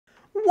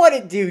What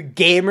it do,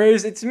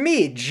 gamers? It's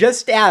me,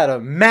 Just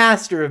Adam,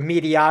 master of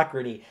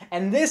mediocrity,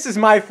 and this is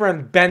my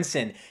friend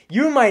Benson.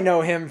 You might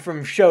know him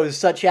from shows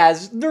such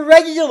as The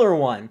Regular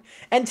One.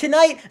 And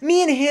tonight,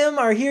 me and him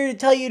are here to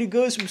tell you to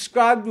go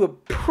subscribe to a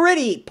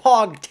pretty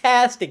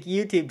pogtastic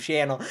YouTube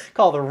channel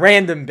called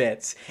Random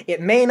Bits.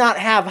 It may not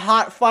have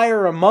hot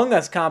fire Among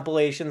Us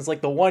compilations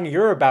like the one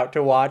you're about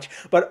to watch,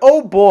 but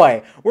oh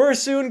boy, we're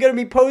soon going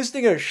to be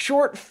posting a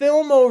short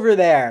film over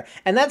there,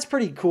 and that's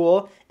pretty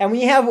cool. And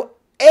we have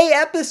a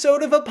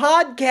episode of a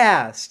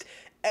podcast.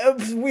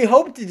 We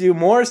hope to do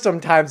more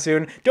sometime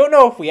soon. Don't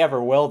know if we ever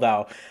will,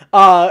 though.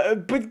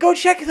 But go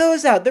check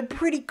those out. They're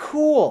pretty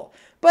cool.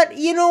 But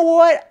you know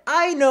what?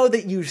 I know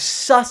that you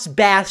sus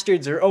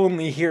bastards are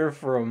only here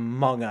for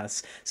Among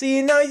Us. So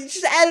you know, you're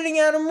just editing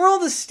out them. Roll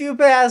the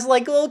stupid ass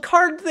like little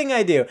card thing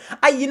I do.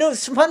 You know,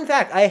 fun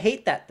fact, I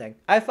hate that thing.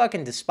 I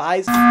fucking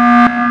despise it.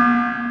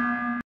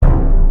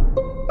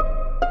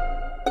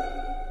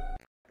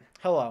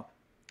 Hello.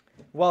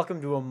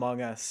 Welcome to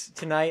Among Us.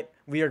 Tonight,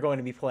 we are going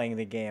to be playing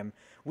the game.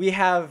 We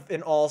have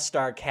an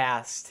all-star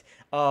cast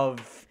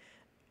of,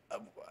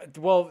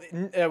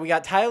 we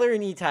got Tyler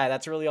and Itai.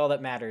 That's really all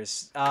that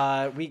matters.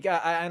 I've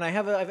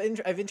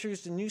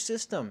introduced a new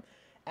system.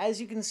 As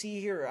you can see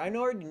here, I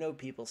already know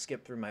people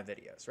skip through my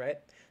videos, right?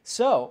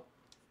 So,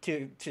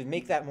 to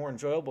make that more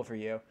enjoyable for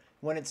you,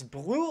 when it's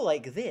blue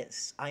like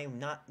this, I am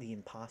not the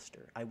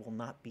imposter. I will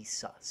not be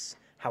sus.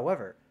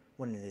 However,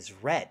 when it is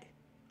red,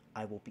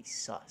 I will be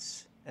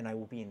sus. And I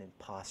will be an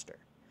imposter.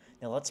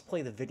 Now let's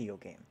play the video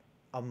game,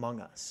 Among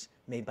Us,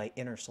 made by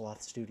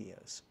Innersloth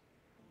Studios.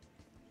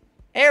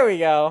 There we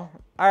go.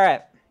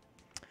 Alright.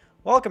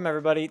 Welcome,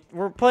 everybody.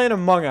 We're playing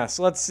Among Us.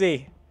 Let's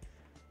see.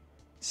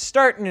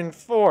 Starting in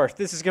fourth.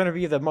 This is going to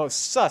be the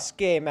most sus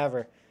game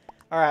ever.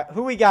 Alright,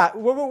 who we got?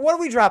 What are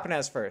we dropping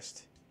as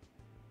first?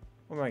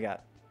 What do I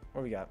got?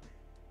 What do we got?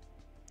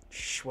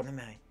 Shh, what am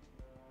I?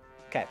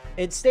 Okay,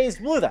 it stays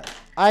blue then.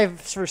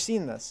 I've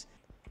foreseen this.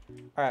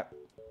 Alright.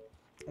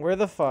 Where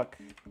the fuck?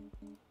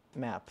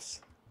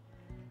 Maps.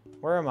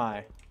 Where am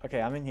I?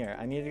 Okay, I'm in here.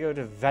 I need to go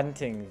to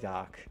venting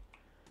dock.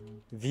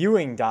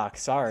 Viewing dock,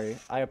 sorry.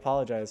 I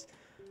apologize.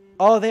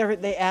 Oh,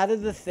 they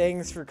added the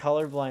things for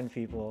colorblind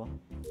people.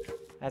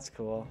 That's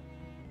cool.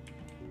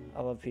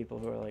 I love people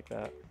who are like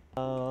that.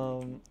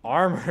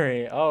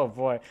 Armory. Oh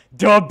boy.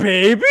 Da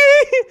baby?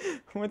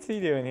 What's he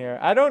doing here?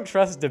 I don't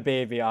trust Da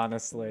baby,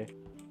 honestly.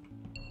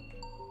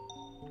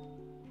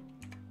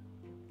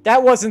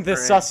 That wasn't the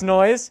sus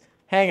noise.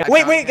 Hang on.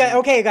 Wait, guys.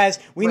 Okay, guys.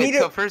 We need to.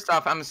 So first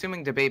off, I'm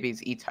assuming the baby's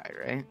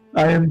Itai, right?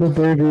 I am the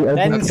baby.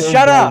 Then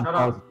shut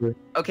up.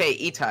 Okay,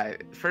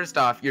 Itai. First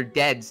off, you're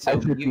dead, so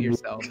mute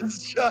yourself.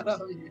 Shut up.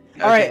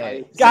 All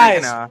right,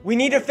 guys. We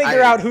need to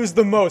figure out who's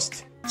the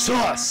most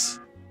sus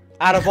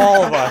out of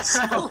all of us.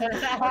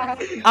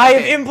 I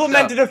have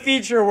implemented a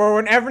feature where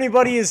when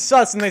everybody is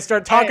sus and they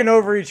start talking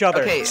over each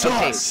other. Okay,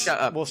 shut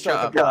up. We'll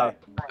start the play.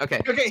 Okay.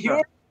 Okay,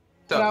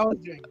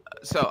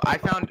 So I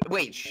found.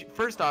 Wait.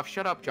 First off,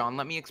 shut up, John.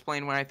 Let me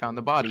explain where I found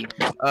the body.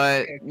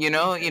 You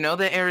know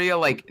the area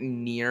like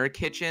near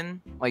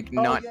kitchen, like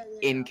not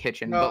in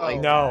kitchen, but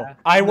like. No,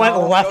 I went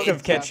left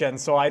of kitchen,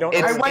 so I don't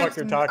know what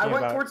you're talking about.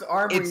 I went towards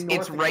Armory.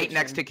 It's right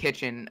next to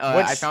kitchen.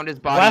 I found his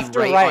body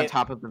right on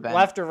top of the vent.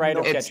 Left or right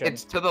of kitchen?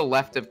 It's to the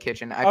left of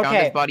kitchen. I found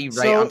his body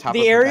right on top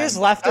of the vent.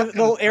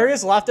 So the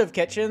areas left of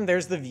kitchen.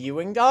 There's the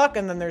viewing dock,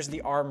 and then there's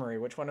the armory.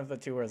 Which one of the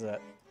two is it?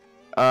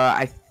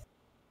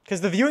 Because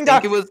the viewing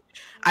dock.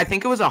 I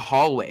think it was a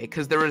hallway,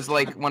 because there was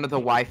like one of the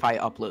Wi-Fi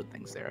upload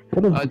things there.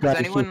 Does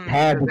anyone?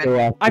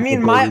 I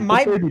mean,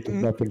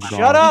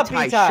 shut up,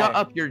 Itai. Shut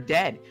up, you're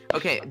dead.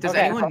 Okay. Does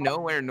anyone know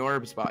where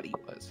Norb's body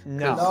was?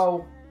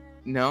 No.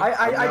 No.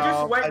 I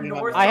just went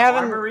north to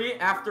Armory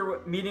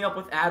after meeting up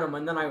with Adam,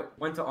 and then I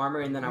went to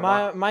Armory, and then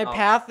my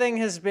pathing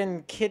has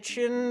been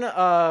kitchen,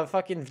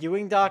 fucking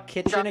viewing dock,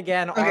 kitchen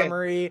again,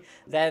 Armory,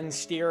 then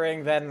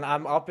steering, then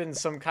I'm up in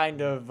some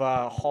kind of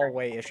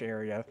hallway-ish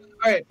area.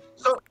 Alright,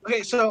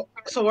 so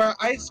where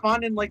I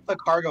spawned in like the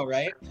cargo,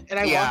 right? And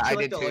I walked to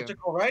like the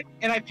electrical, right?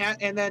 And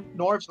and then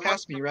Norbs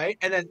passed me, right?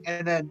 And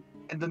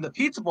then the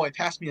pizza boy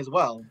passed me as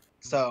well.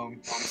 So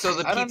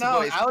the I don't pizza know.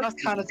 boy is I was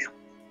kind of.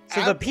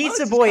 So the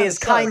pizza boy is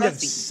kind of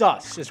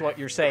sus, is what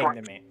you're saying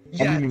to me.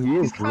 Yeah.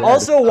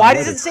 Also, why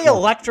does it say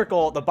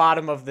electrical at the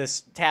bottom of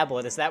this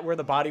tablet? Is that where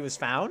the body was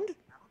found?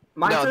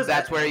 No,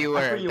 that's where you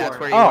were. That's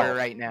where you were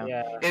right now.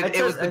 Yeah.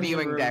 It was the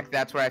viewing deck.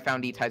 That's where I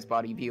found Itai's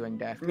body, viewing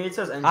deck. For me, it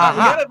says engine.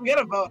 We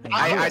gotta vote.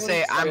 I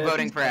say I'm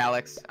voting for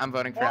Alex. I'm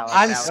voting for Alex.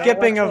 I'm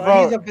skipping a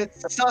vote. He's a bit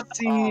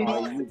sussy.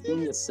 Oh, you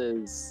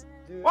geniuses.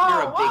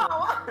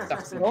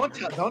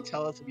 Don't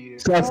tell us you.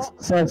 Sus.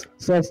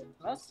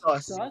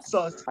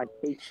 I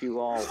hate you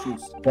all. Sus.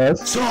 There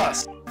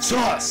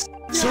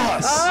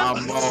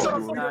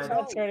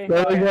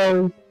we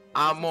go.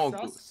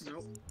 Amogus.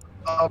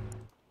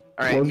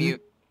 Alright,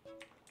 mute.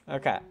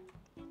 Okay.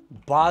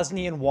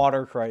 Bosnian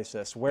water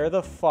crisis. Where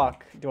the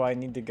fuck do I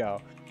need to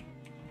go?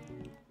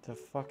 The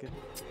fucking...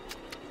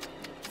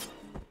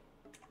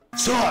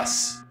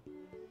 Sus!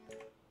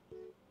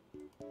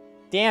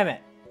 Damn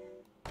it.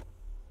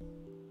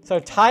 So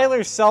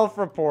Tyler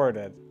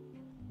self-reported.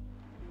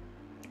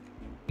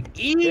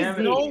 Easy.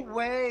 No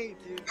way,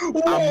 dude.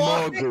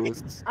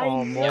 Amogus.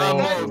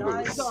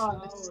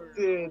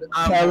 Dude.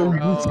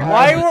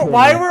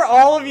 Why were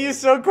all of you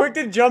so quick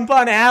to jump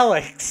on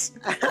Alex?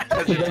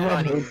 Okay,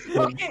 I'm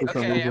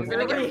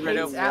gonna get rid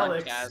of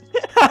Alex.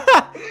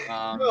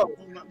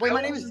 Wait,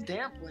 my name is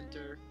Damp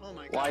Winter. Oh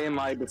my god. Why am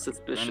I the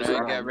suspicious? I'm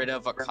gonna get rid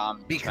of a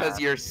comment.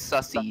 Because you're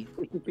sussy.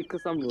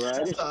 Because I'm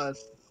red.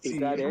 Is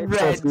that it?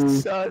 Red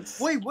sus.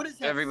 Wait, what is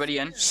that? Everybody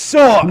in?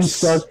 Sus!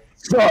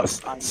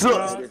 Sus.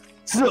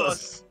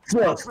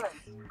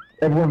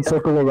 Everyone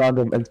circle around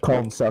him and call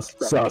him sus.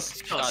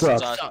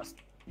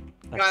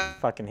 I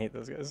fucking hate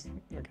those guys.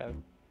 Okay.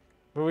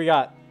 What we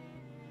got?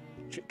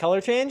 Color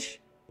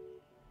change?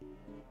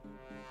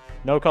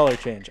 No color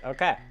change.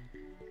 Okay.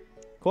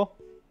 Cool.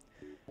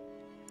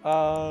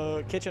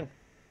 Kitchen.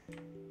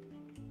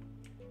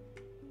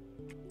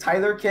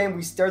 Tyler came,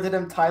 we stared at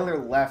him, Tyler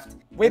left.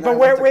 Wait, but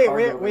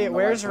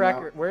where's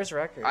record? Where's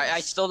record? I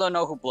still don't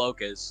know who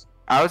Bloke is.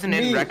 I wasn't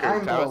in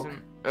records. I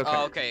wasn't. Okay.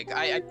 Oh, okay.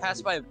 I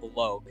passed by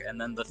Bloke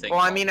and then the thing. Well,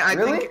 I mean, I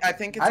Really?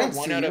 think it's a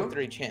 1 out of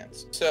 3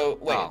 chance. So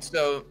wait,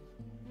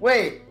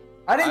 Wait,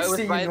 I didn't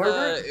see you,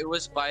 Norbert. It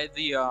was by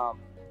the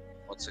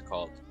what's it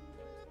called?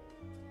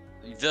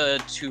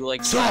 The two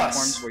like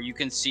platforms where you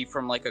can see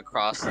from like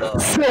across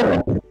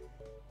the.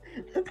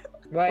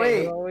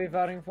 Wait, who are we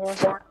voting for?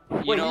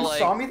 You know, you like,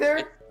 saw me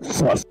there?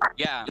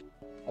 Yeah.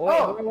 Wait,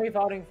 Oh. who are we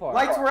voting for?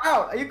 Lights were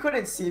out. You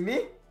couldn't see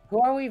me.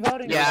 Who are we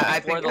voting for? yeah, I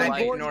before think the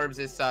light. Norbs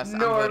is sus.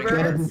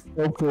 Norbert.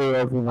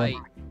 Like,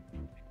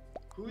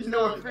 Who's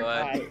Norbert? but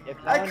Alright, if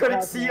no I one couldn't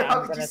tells see me, you. I'm How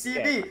could you gonna see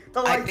skip. me?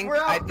 The lights were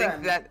out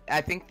then.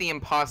 I think the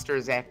imposter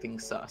is acting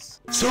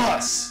sus.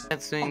 Sus!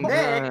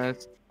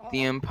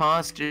 The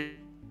imposter.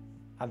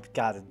 I've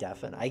got to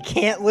deafen. I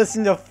can't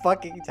listen to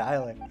fucking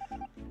Tyler.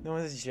 No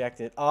one's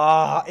ejected.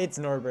 Ah, it's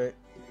Norbert.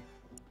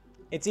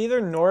 It's either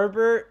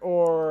Norbert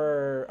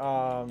or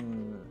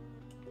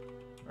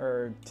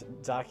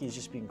Zaki's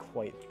just being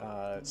quite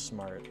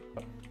smart.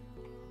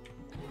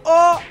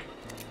 Oh!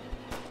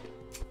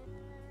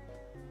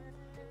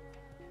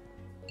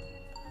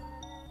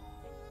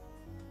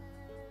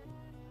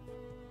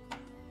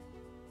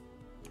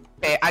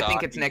 Okay, I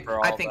think it's Zaki Nick. for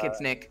all I think that.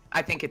 it's Nick.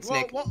 I think it's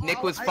Nick. Well,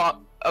 Nick was I-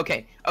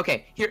 Okay.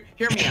 Hear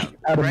me out.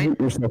 Adam, Right? mute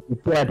yourself.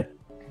 You're dead.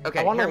 Okay.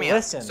 I want to hear me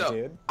listen, out. So,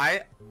 dude.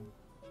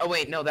 Oh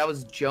wait, no, that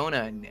was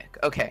Jonah and Nick.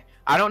 Okay.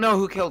 I don't know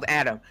who killed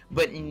Adam,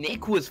 but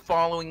Nick was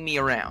following me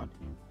around.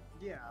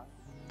 Yeah.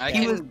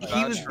 He was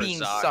being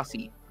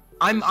sussy.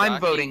 I'm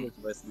voting. Was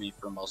with me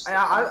for most of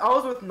Yeah, the time. I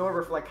was with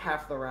Norbert for like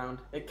half the round.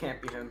 It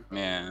can't be him.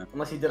 Yeah.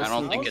 Unless he did a I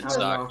don't sneak. think it's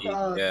I don't know.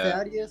 Zaki. Yeah.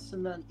 Thaddeus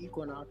and then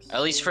Equinox.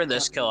 At least for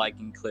this kill, I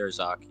can clear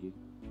Zaki.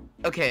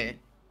 Okay.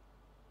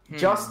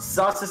 Just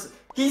sus is.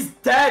 He's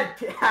dead,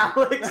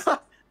 Alex.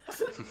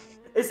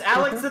 Is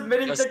Alex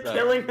admitting Just to that.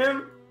 killing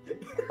him?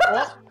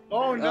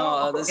 Oh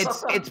no.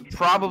 It's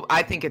probably.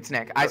 I think it's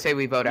Nick. I say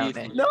we vote out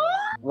Nick. No.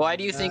 Why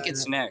do you think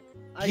it's Nick?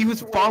 He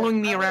was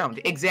following me around.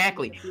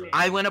 Exactly.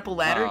 I went up a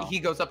ladder. Oh. He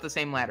goes up the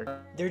same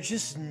ladder. They're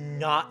just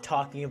not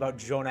talking about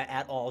Jonah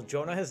at all.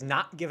 Jonah has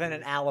not given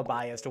an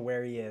alibi as to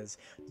where he is.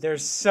 They're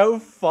so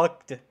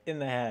fucked in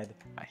the head.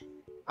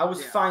 I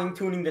was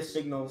fine-tuning the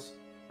signals.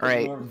 All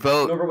right, Norbert-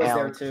 vote. Norbert was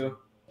Alex. there too.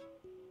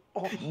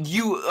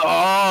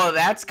 Oh,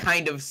 that's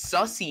kind of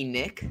sussy,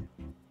 Nick.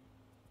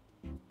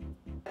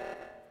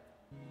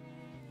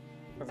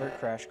 Avert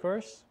crash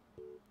course?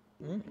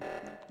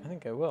 I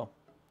think I will.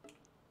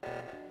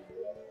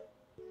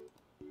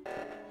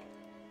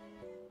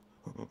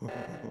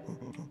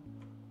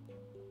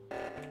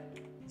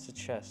 It's a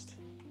chest.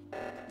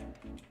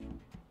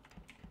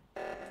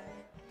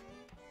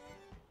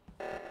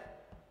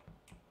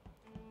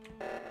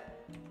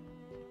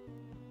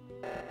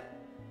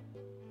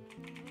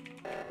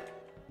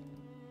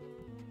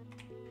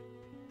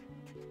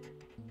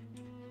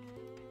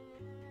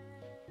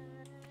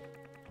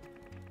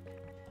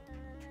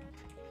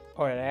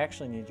 Alright, I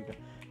actually need to go.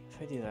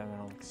 If I do that, I'm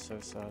gonna look so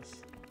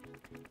sus.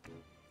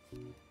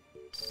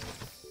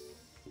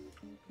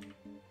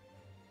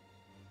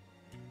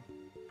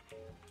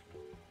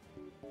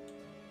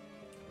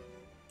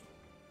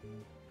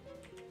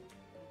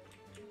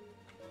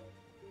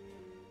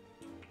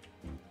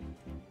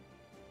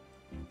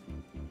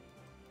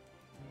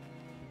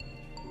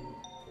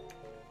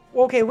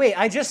 Okay, wait.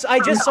 I just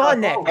saw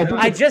Nick.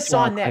 I just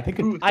saw Nick.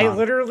 I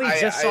literally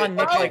just saw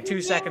Nick like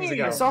 2 seconds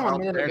ago. I saw him a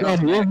minute ago.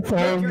 God, you're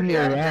following me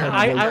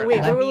around.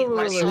 Wait.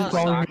 You're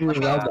following me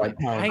around like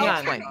Hang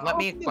on. Let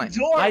me explain.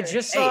 I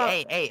just saw.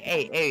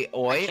 Hey,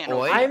 oi.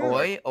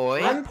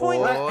 I'm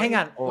pointing. Hang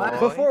on. Oi.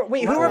 Before,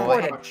 wait, who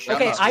reported?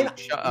 Okay, I'm.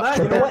 Shut up.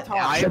 You know what?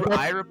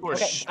 I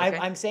reported. Okay,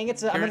 I'm saying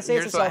it's. I'm gonna say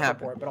it's a Here's what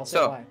self-report, but I'll say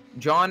So, why.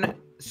 John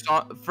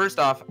first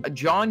off,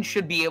 John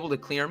should be able to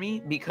clear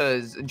me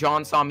because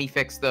John saw me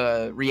fix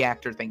the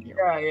reactor thing here.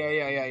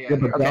 Yeah.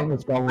 but John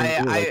was following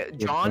you, like,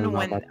 John you're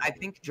went. not I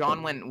think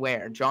John went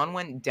where? John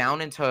went down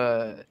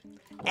into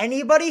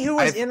Anybody who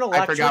was in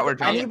electrical, I forgot where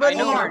John. anybody.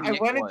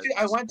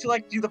 I went to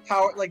like do the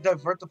power, like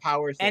divert the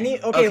power thing.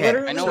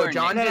 Literally. I know where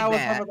John did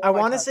that. I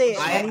want to say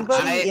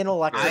anybody in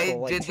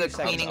electrical. I did the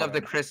cleaning of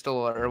the crystal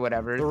or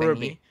whatever.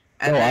 Ruby.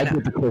 No, I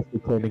did the crystal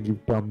cleaning, you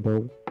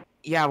dumbo.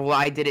 Yeah, well,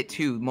 I did it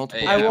too.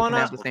 Multiple I people can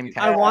have the same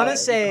task. I want to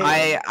say.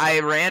 I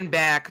ran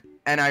back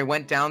and I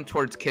went down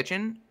towards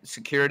kitchen,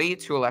 security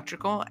to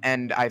electrical,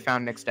 and I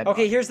found Nick's dead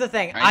body. Okay, here's the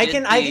thing. I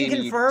can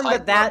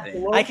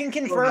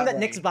confirm that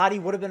Nick's body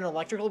would have been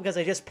electrical because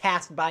I just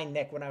passed by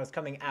Nick when I was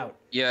coming out.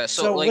 Yeah,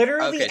 so like,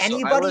 literally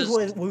anybody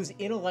who's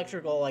in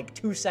electrical like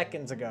 2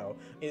 seconds ago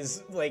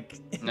is like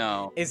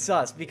is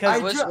sus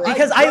because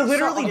I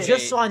literally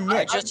just saw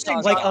Nick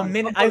like a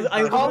minute.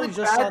 I literally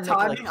just saw Nick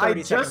like 30 I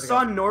just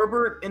saw ago.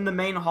 Norbert in the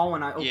main hall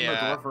when I opened the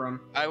door for him.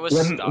 I was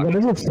stuck. When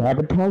it was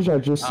sabotage, I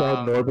just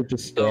saw Norbert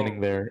just standing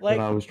there when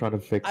I was trying to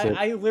fix it.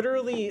 I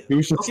literally. He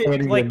was just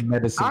standing there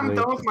menacingly, I'm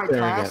done with my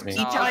task.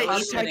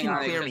 Itai can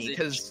clear me,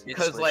 cause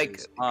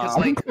like. He was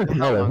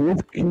following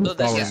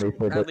me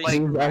for this.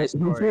 He's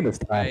doing his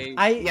task.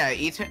 Yeah,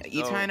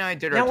 Itai and I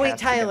did our now wait,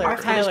 Tyler,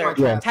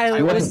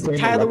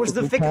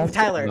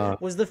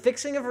 was the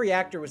fixing of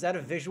reactor, was that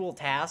a visual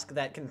task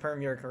that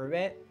confirmed your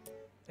crewmate?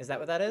 Is that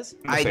what that is?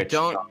 I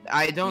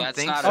don't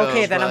think so.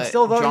 Okay, then I'm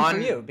still voting for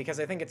you because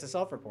I think it's a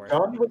self-report.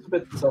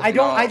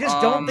 I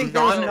just don't think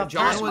there was enough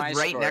time. John was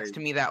right next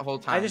to me that whole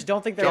time. I just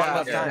don't think there was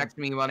enough time. Next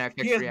to me when I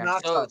fixed reactor.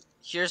 So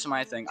here's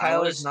my thing. I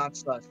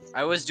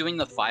was doing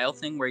the file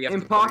thing where you have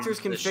imposters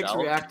can fix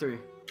reactor.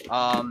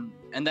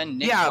 And then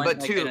Nick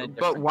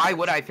but why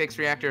would I fix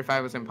reactor if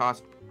I was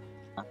imposter?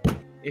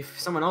 If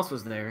someone else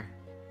was there.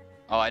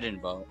 Oh, I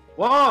didn't vote.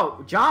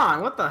 Whoa,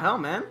 John, what the hell,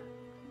 man?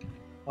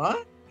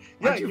 What?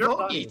 Yeah, you're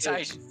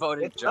Itai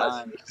voted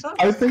John.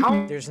 I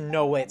think there's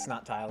no way it's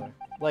not Tyler.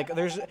 Like,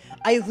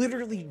 I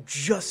literally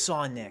just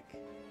saw Nick.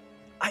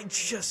 I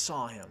just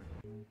saw him.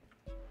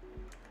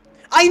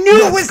 I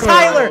knew it was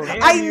Tyler!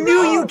 I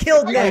knew you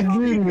killed Nick! I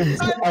knew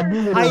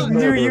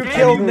you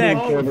killed Nick!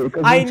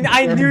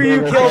 I knew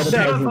you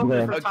killed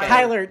Nick!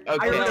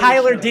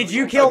 Tyler, did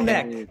you kill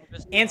Nick?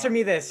 Answer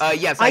me this.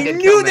 Yes, I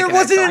knew there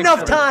wasn't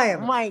enough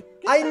time!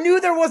 I knew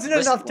there wasn't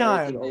enough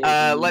time!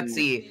 Let's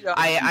see.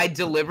 I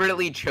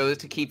deliberately chose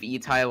to keep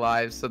Itai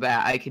alive so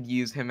that I could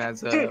use him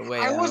as a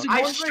way out.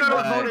 I should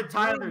have voted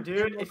Tyler,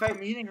 dude.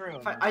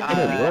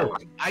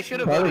 I should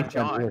have voted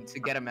John to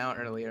get him out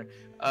earlier.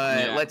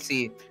 Let's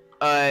see.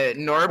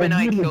 Norb and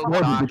I killed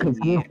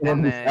Saki,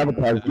 and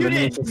then... You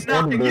did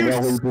nothing, you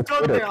stood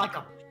there like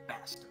a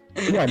bastard.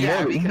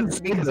 Yeah,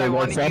 because I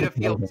wanted you to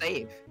feel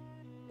safe.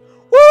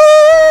 Woo!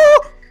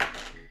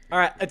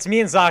 Alright, it's me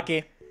and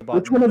Zaki.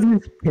 Which one of you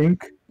is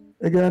pink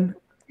again?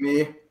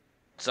 Me.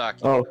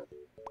 Zaki. Oh,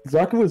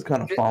 Zaki was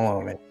kind of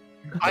following me.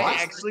 I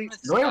actually...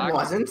 No, I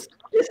wasn't.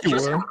 Yes, you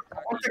were.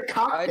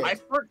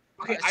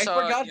 I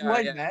forgot who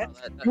I met.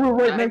 You were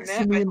right next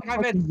to me in I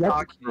met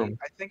Zaki.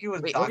 I think it was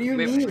Zaki. What do you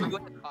mean? Are you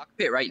in the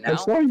cockpit right now? I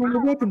saw you in the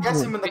weapons Yes,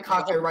 room. I'm in the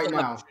cockpit right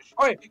now.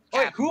 Wait,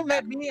 who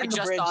met me in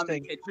the bridge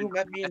thing? Who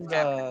met me in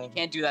the... You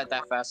can't do that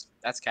fast.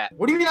 That's Cat.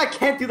 What do you mean I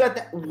can't do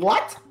that?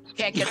 What? You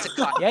can't get to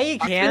cockpit. Yeah, you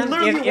can.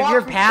 If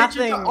you're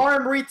pathing...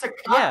 Armory to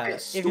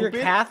cockpit, yeah, if you're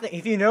pathing...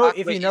 If you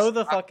know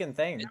the fucking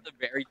thing. Is it the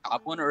very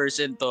top one or is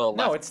it the left?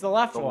 No, it's the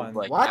left one.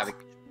 Like, what?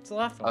 It's the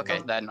left one.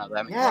 Okay, that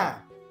makes yeah.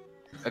 sense.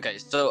 Okay,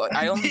 so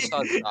I only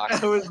saw the doc.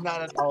 That was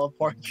not at all a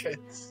portrait.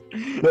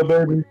 The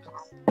baby.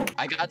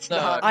 I got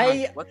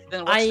the. What's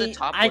the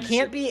top I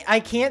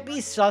one? can't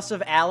be sus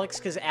of Alex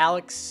because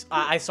Alex.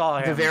 I saw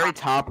him. The very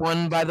top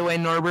one, by the way,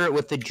 Norbert,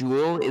 with the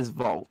jewel is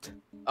Vault.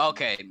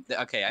 Okay,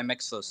 I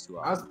mixed those two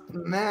up.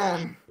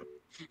 Man.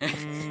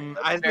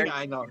 I think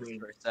I know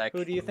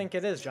who do you think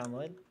it is, John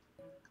Lloyd?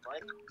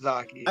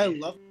 Zaki. I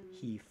love.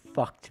 He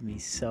fucked me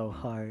so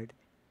hard.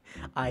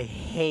 I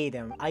hate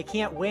him. I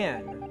can't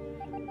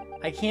win.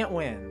 I can't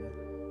win.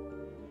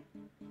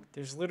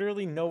 There's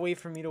literally no way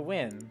for me to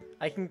win.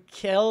 I can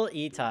kill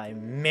Itai.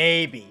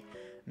 Maybe.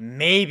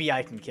 Maybe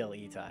I can kill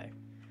Itai.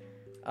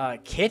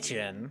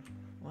 Kitchen?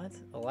 What?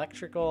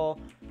 Electrical?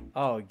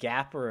 Oh,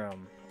 gap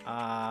room.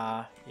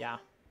 Yeah.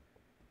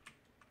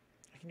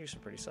 I can do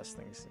some pretty sus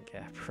things in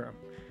gap room.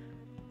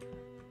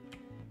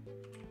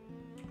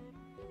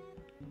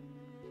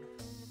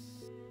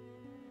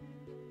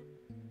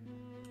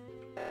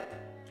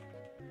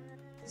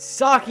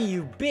 Saki,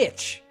 you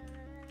bitch!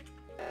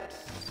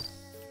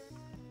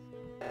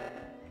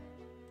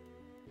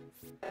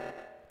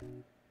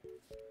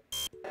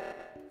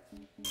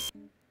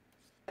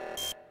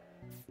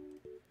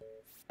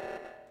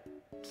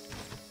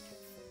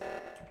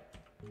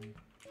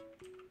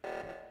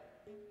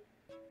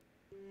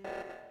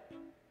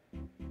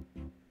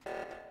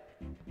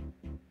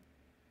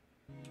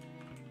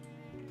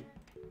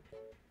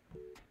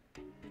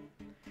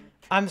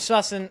 I'm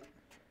sussing.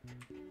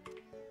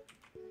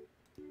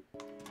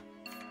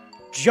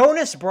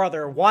 Jonas,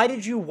 brother, why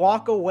did you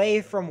walk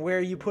away from where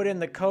you put in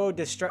the code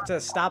to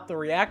stop the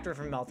reactor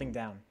from melting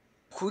down?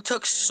 Who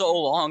took so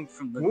long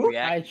from the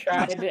reaction?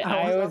 I tried it.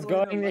 I was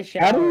going to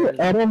shower.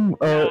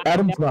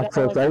 Adam's not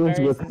sus. I was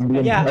with him.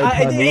 Yeah,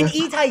 and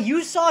Itai,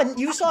 you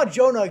saw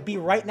Jonah be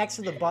right next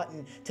to the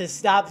button to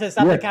stop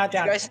the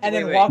countdown, and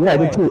then walk away. Yeah, I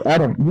did too.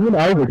 Adam, you and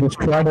I were just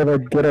trying to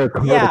like get our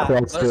card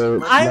across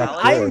the.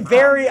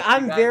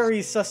 I'm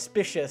very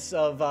suspicious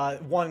of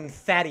one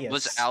Thaddeus.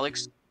 Was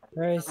Alex?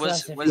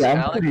 Was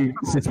Alex? Pretty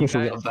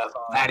suspicious of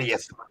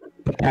Thaddeus.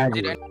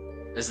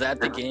 Is that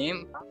the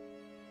game?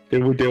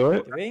 Did we do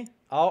it? Did we?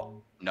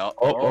 Oh. No.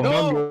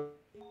 No.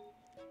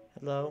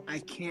 Hello. I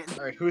can't.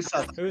 Alright, who's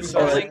sus?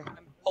 I'm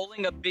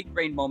holding a big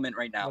brain moment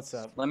right now. What's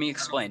up? Let me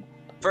explain.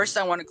 First,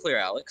 I want to clear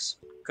Alex,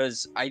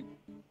 because I've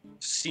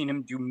seen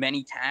him do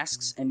many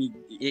tasks, and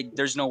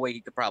there's no way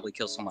he could probably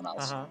kill someone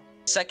else.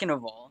 Second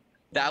of all,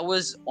 that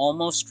was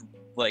almost,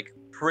 like,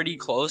 pretty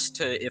close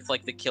to if,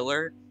 like, the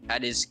killer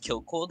had his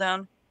kill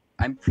cooldown.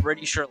 I'm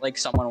pretty sure, like,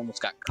 someone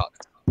almost got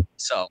cucked.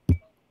 So.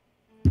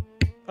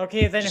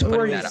 Okay, then who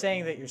are you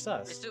saying that you're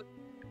sus?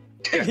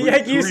 Yeah,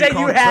 you said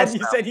you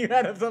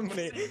had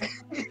somebody.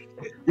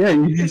 Yeah,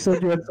 you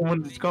said you had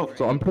someone to scope,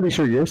 so I'm pretty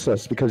sure you're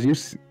sus because you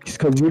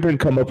didn't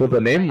come up with a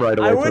name right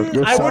away. I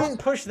wouldn't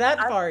push that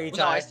far, Itai.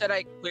 No, I said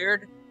I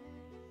cleared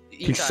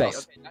Itai.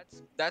 Okay,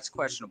 that's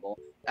questionable.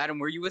 Adam,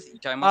 were you with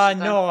Itai most of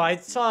the time? No, I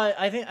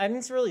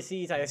didn't really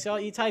see Itai. I saw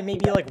Itai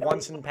maybe like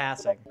once in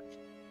passing.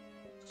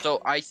 So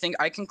I think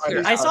I can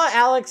clear. I saw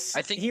Alex.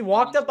 I think he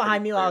walked up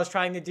behind me while I was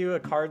trying to do a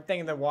card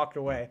thing, and then walked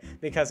away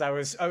because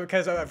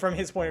from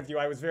his point of view,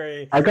 I was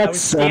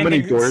so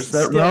many doors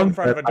that round in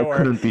front of a door. I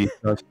couldn't be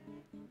sus.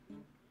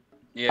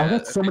 Yeah. I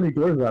got so many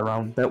doors that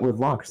round that were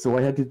locked, so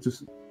I had to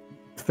just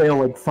fail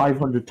like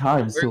 500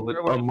 times to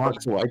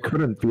unlock, so I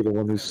couldn't be the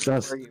one who's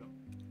sus.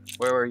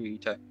 Where were you,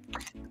 Itai?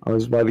 I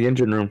was by the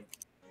engine room,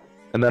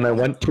 and then I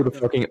went to the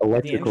fucking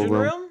electrical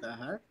room.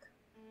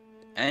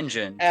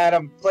 Engine.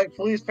 Adam,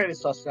 please pay to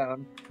sus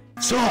Adam.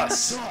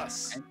 Sus!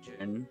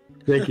 Engine.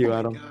 Thank you,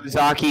 Adam.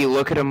 Zaki,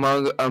 look at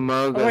Among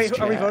Us. Wait,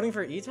 are we voting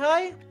for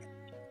Itai?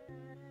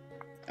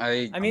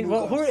 I mean,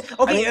 well,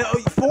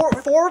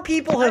 four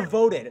people have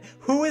voted.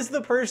 Who is the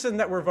person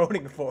that we're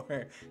voting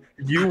for?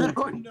 You.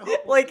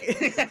 like,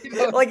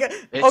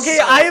 okay,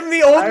 I am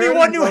the only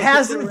one who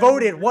hasn't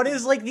voted. What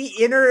is like the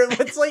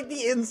what's like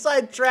the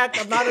inside track?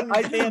 I'm not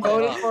understanding. I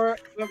voted for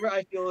whoever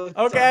I feel is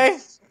okay,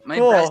 my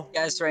best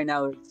guess right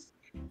now is.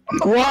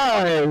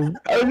 Why?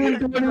 I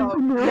didn't do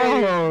anything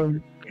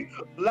wrong.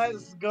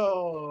 Let's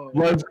go.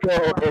 Let's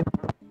go.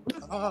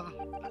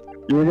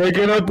 You're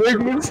making a big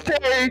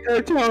mistake,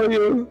 I tell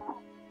you.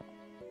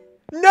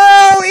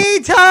 No,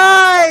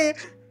 Itai!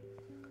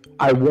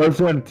 I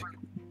wasn't.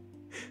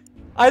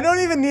 I don't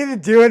even need to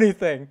do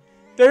anything.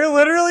 They're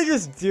literally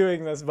just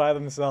doing this by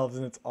themselves,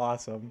 and it's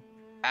awesome.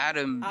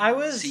 Adam,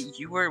 see,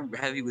 you were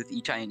heavy with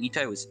Itai, and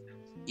Itai was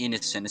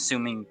innocent,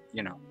 assuming,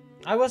 you know.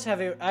 I was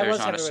heavy with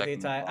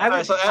Itai. I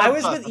was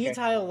with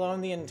Itai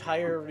alone the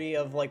entirety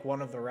of like one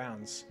of the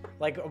rounds.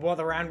 Like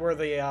the round where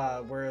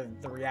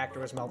the reactor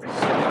was melting.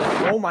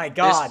 Oh my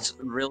god. This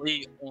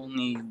really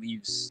only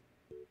leaves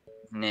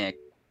Nick.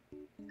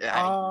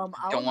 I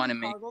don't want to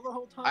make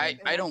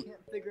I don't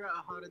can't figure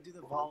out how to do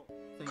the vault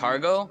thing.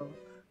 Cargo? So,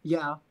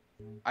 yeah.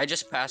 I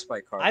just passed by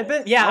Cargo.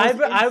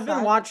 I've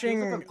been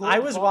watching. I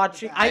was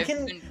watching. I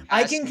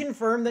can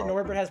confirm that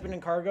Norbert has been in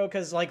Cargo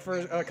because like for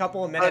a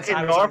couple of minutes.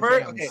 Okay,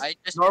 Norbert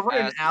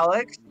and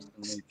Alex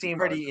seem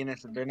pretty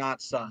innocent. They're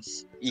not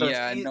sus. So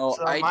yeah, no.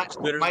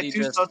 My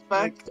two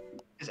suspects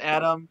is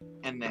Adam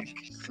and Nick.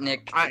 The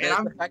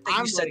fact that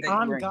you said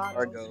that you were in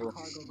Cargo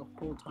the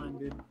whole time,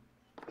 dude.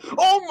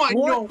 Oh my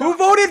god! Who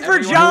voted for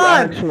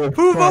John?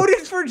 Who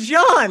voted for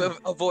John?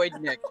 Avoid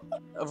Nick.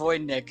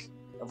 Avoid Nick.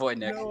 Avoid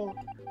Nick. No.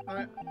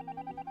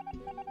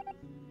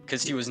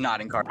 Because he was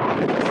not in Cargo.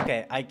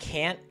 Okay, I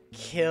can't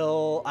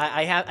kill.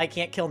 I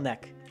can't kill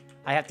Nick.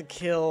 I have to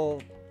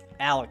kill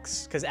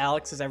Alex because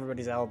Alex is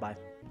everybody's alibi.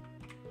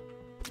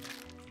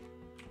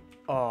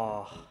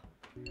 Oh,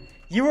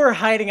 you were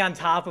hiding on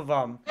top of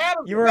him.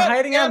 You were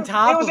hiding on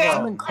top of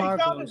him.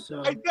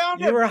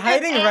 You were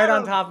hiding right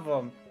on top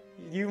of him.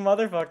 You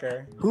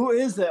motherfucker. Who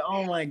is it?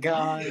 Oh my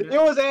god. It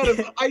was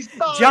Adam. I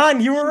saw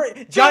John, you were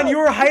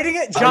hiding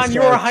it. John,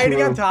 you were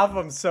hiding on top of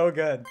him so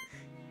good.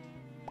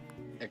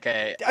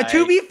 Okay.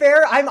 To be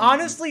fair, I'm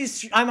honestly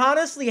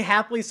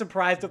happily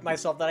surprised with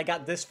myself that I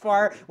got this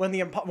far when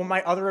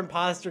my other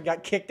imposter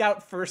got kicked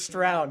out first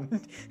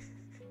round.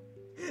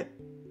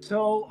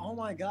 So, oh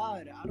my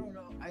god, I don't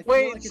know.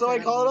 Wait, so I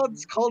called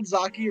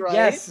Zaki, right?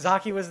 Yes,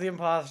 Zaki was the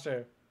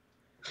imposter.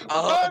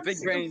 Oh,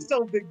 big brain.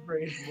 So big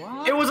brain.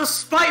 What? It was a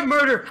spite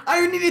murder.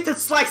 I needed to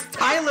slice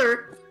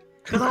Tyler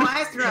for the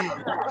last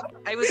round.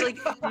 I was like,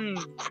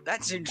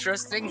 that's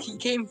interesting. He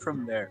came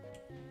from there.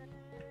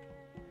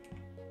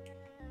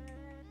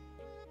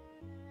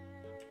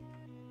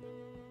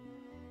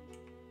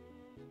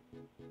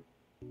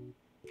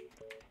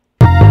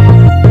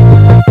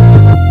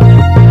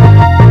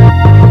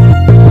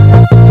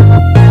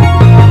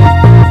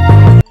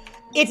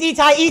 It's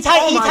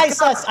Itai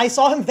sus. I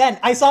saw him vent.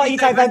 I saw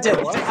Itai vented.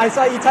 I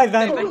saw Itai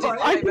vent.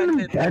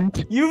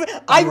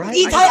 I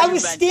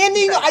was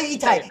standing.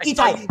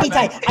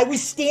 Itai. I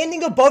was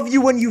standing above you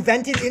when you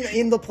vented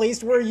in the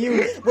place where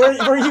you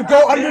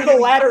go under the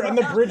ladder and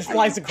the bridge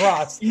flies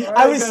across.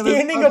 I was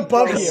standing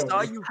above you.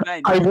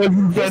 I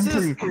wasn't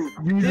venting.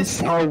 You just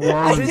saw wrong.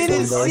 I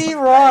didn't see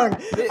wrong.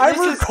 I'm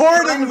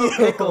recording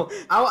you.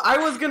 I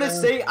was gonna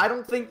say I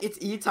don't think it's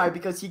Itai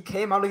because he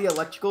came out of the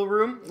electrical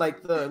room,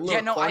 like the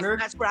little corner.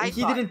 That's what I thought.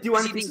 He didn't do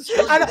anything.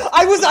 I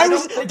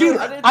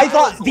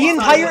thought the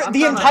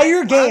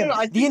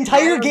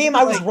entire game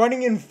I was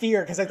running in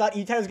fear because I thought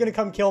Itai was gonna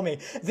come kill me.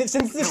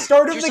 Since the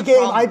start of the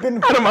game, I'm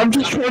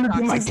just trying to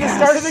do my Since the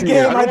start of the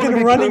game, I've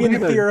been running in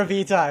fear of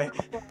Itai.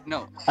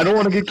 No. I don't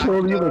want to get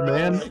killed either,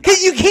 man.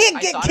 Cause you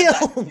can't get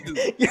killed.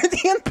 You're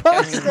the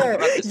imposter. I'm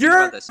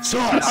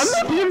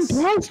not the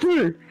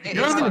imposter.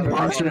 You're the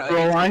imposter for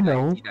all I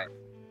know.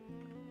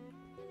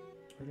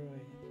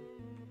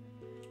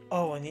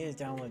 Oh, I need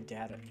to download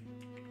data.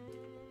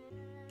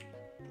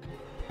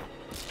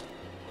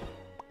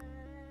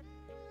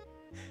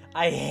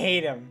 I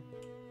hate him.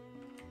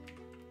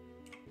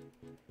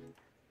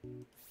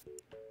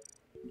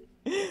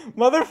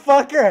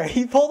 Motherfucker!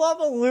 He pulled off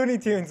a Looney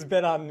Tunes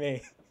bit on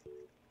me.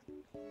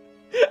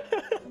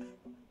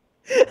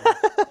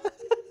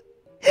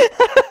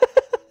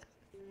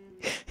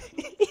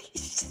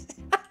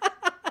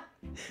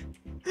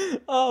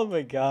 Oh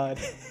my god.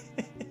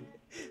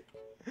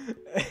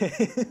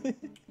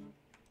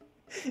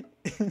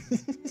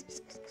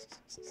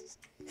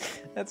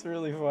 That's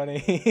really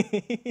funny.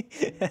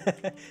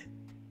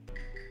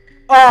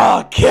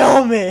 Oh,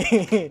 kill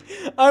me!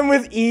 I'm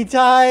with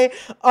Itai.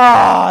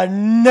 Oh,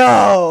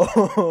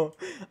 no!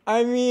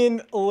 I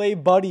mean, lay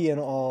buddy and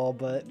all,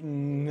 but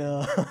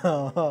no.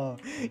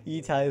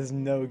 Itai is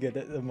no good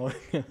at Among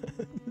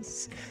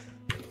Us.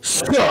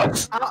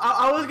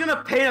 I was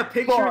gonna paint a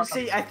picture and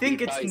say I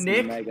think it's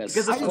Nick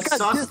because of some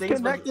sus things,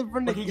 but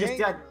he just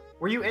died.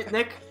 Were you it,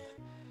 Nick?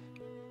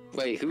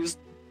 Wait, who's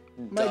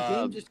my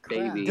game just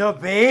crashed. The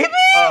baby?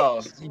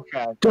 Oh,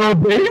 the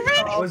baby?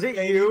 Was it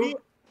you?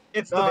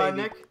 It's the baby.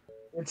 Nick?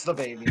 It's the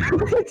baby.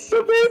 It's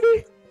the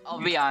baby.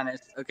 I'll be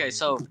honest. Okay,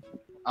 so,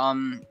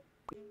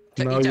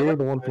 No, you were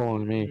the one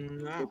following me.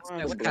 Yeah,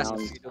 I'm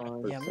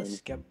gonna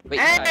skip. Wait,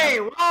 hey!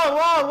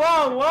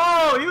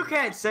 Whoa! You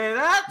can't say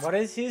that! What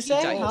is he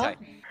saying? Huh?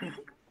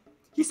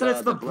 He said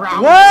it's the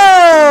brown.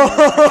 Whoa!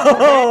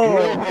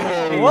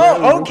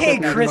 Whoa! Okay,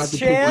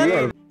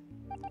 Christian.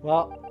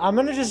 Well, I'm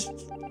gonna just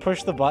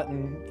push the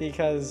button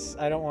because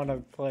I don't want to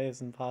play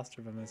as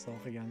imposter by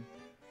myself again.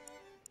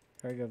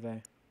 There we go,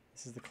 Bay.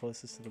 This is the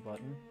closest to the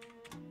button.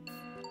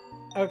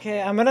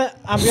 Okay, I'm gonna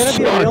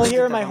be real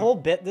here. My whole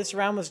bit this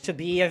round was to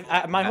be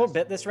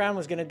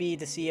gonna be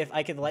to see if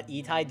I could let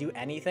Itai do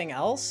anything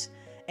else.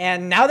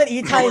 And now that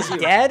Itai is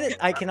dead,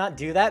 I cannot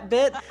do that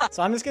bit.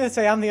 So I'm just gonna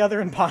say I'm the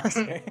other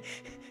imposter.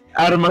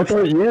 Adam, I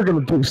thought you were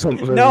gonna do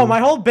something. No, my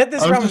whole bit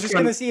this round was just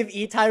gonna see if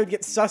Itai would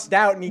get sussed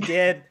out, and he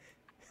did.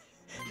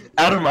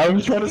 Adam, I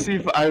was trying to see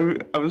if I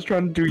was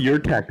trying to do your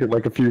tactic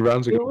like a few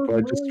rounds ago, by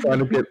just trying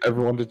to get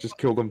everyone to just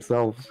kill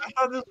themselves. I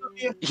thought this would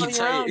be a funny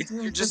round.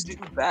 You're just too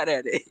bad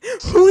at it.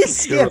 Who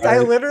skipped? I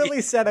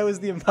literally said I was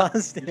the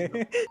imposter.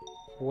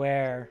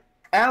 Where?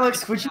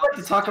 Alex, would you like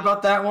to talk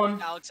about that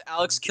one?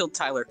 Alex killed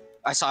Tyler.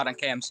 I saw it on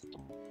cams.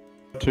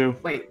 Two.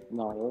 Wait,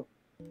 no.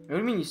 What do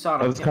you mean you saw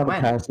it on cams? I was kind of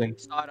passing.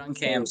 Saw it on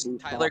cams.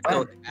 Tyler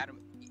killed Adam.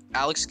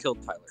 Alex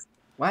killed Tyler.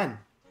 When?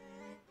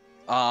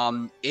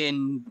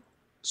 In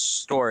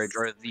storage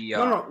or the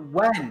No,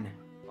 when?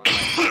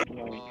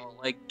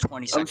 Like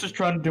 20 seconds. I was just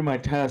trying to do my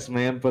task,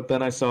 man, but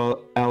then I saw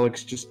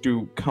Alex just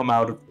come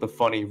out of the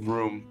funny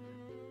room.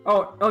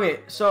 Oh, okay,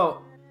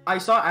 so I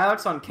saw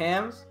Alex on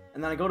cams,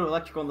 and then I go to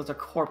electrical and there's a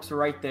corpse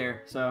right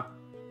there, so...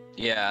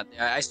 Yeah,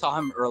 I saw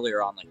him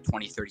earlier on like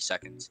 20-30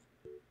 seconds.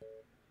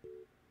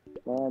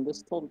 Man,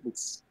 this totally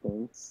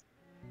stinks.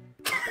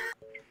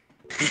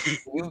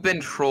 You've been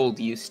trolled,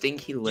 you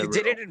stinky liberal.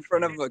 You did it in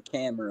front of a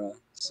camera,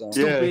 so...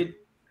 Stupid.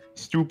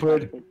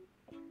 Stupid.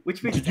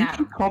 Which means Did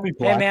you call me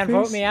blackface? Hey man,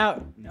 vote me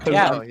out. No.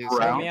 Yeah,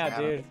 Vote me out,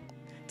 dude.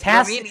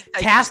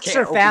 Tasks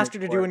are faster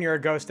to do when you're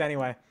a ghost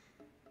anyway.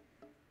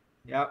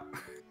 Yep.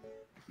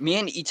 Me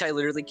and Itai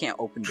literally can't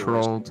open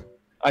doors. Trolled.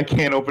 I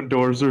can't open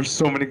doors. There's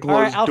so many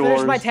closed doors. Alright, I'll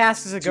finish my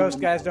tasks as a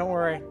ghost, guys. Don't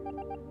worry.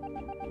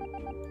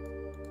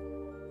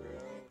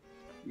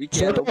 We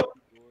can't open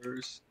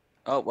doors.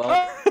 Oh,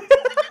 well.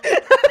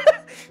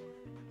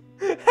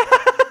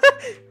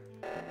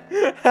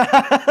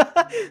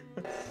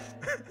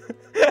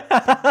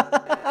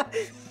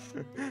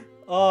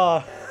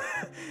 Oh,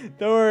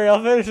 don't worry,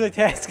 I'll finish the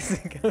task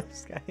as a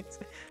ghost, guys.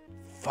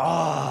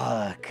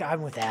 Fuck,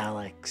 I'm with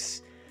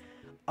Alex.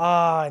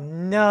 Oh,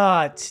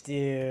 nuts,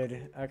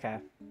 dude. Okay.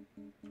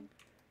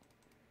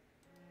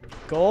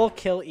 Goal,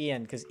 kill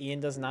Ian, because Ian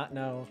does not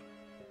know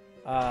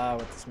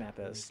what this map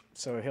is.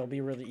 So he'll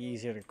be really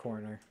easy to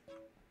corner.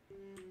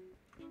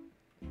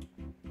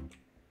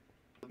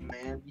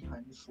 man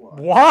behind the slot.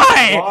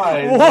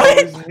 Why?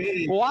 What?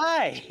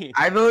 Why?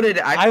 I voted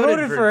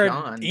for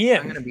John.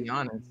 Ian. I'm gonna be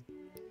honest.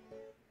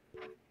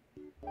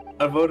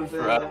 I voted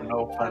for Adam,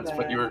 no offense,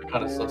 but you were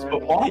kind of sus.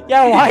 But why?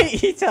 Yeah, why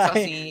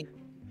Itai?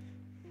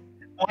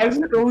 Why is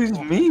it always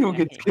me who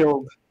gets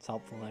killed? It's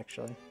helpful,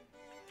 actually.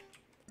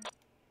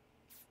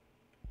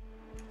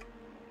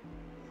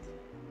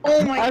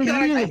 Oh my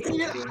god!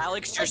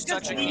 Alex, you're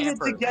such a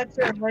camper.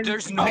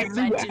 There's no vent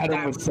in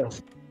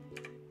that.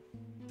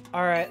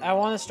 Alright, I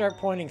want to start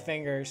pointing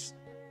fingers.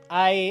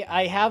 I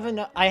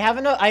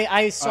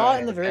saw it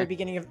in the very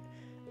beginning of.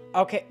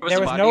 Okay, there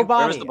was no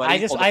body.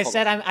 I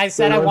said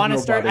I want to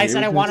start. I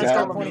said I want to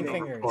start pointing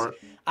fingers.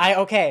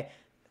 Okay.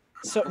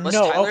 So Was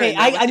no, Tyler okay, in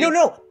there with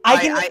you? I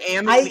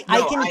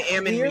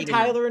can clear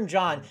Tyler and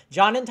John.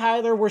 John and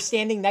Tyler were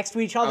standing next to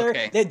each other.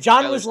 Okay, That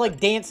John was like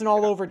dancing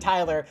all over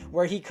Tyler,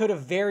 where he could have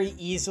very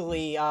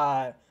easily,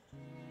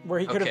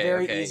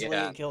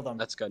 killed him.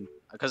 That's good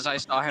because I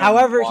saw him.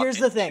 However, walk here's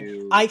the thing: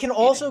 into I can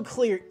also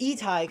clear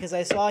Itai because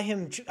I saw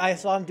him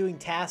doing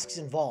tasks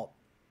in Vault.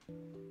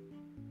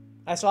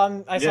 I saw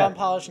him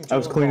polishing. I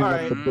was cleaning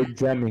up the big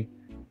Jemmy.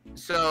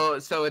 So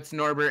it's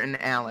Norbert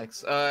and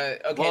Alex. Okay.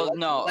 Well,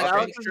 no.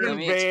 Alex is gonna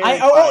be-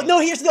 No.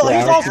 Here's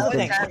also the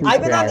thing.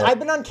 I've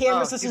been on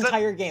camera this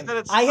entire game.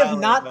 I have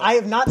not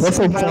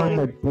seen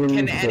Tyler.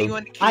 Can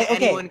anyone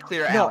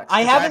clear Alex? No,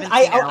 I haven't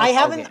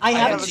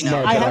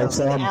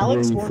seen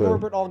Alex or briefly.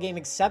 Norbert all game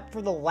except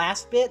for the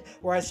last bit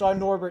where I saw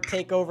Norbert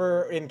take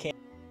over in camp.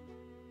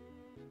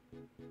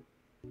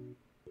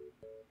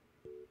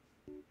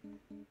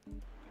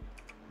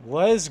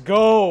 Let's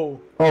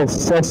go. Oh,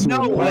 Sesame.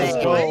 No Let's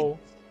way. go.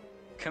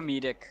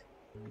 Comedic.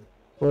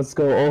 Let's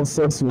go. Oh,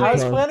 Sesame. I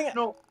was planning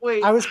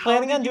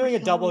how on did doing you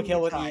a double kill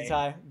kill with Itai?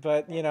 Itai,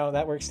 but you know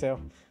that works too.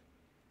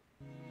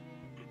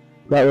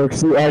 That works.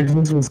 See, I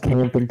just was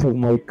camping till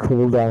my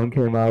cooldown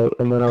came out,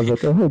 and then I was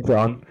like, oh, hey,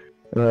 John.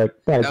 And they're like,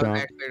 bye, John.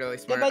 Okay, clearly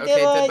smart. Dead by Okay,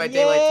 Dead by Daylight,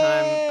 Daylight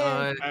yay!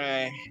 time.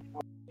 Alright.